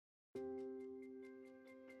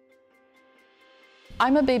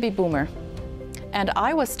I'm a baby boomer, and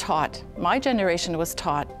I was taught, my generation was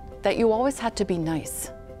taught, that you always had to be nice.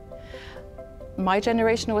 My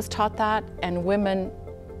generation was taught that, and women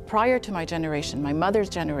prior to my generation, my mother's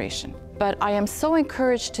generation. But I am so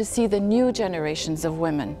encouraged to see the new generations of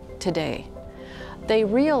women today. They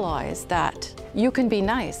realize that you can be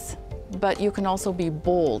nice, but you can also be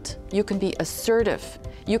bold. You can be assertive.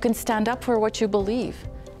 You can stand up for what you believe,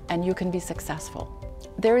 and you can be successful.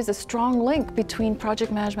 There is a strong link between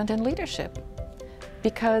project management and leadership,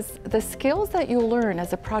 because the skills that you learn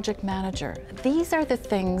as a project manager, these are the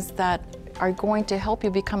things that are going to help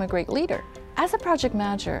you become a great leader. As a project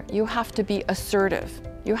manager, you have to be assertive.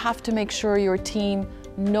 You have to make sure your team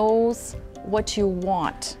knows what you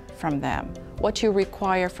want from them, what you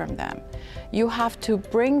require from them. You have to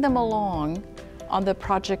bring them along on the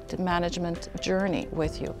project management journey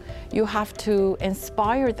with you. You have to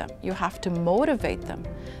inspire them. You have to motivate them.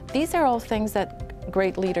 These are all things that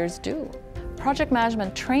great leaders do. Project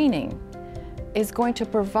management training is going to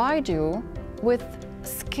provide you with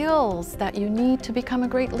skills that you need to become a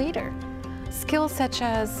great leader. Skills such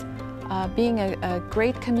as being a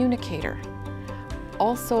great communicator,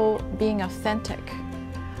 also being authentic,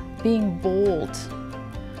 being bold,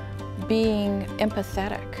 being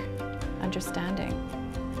empathetic, understanding,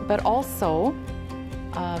 but also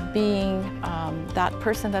being that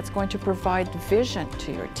person that's going to provide vision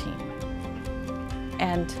to your team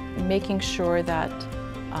and making sure that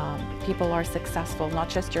people are successful, not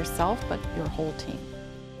just yourself, but your whole team.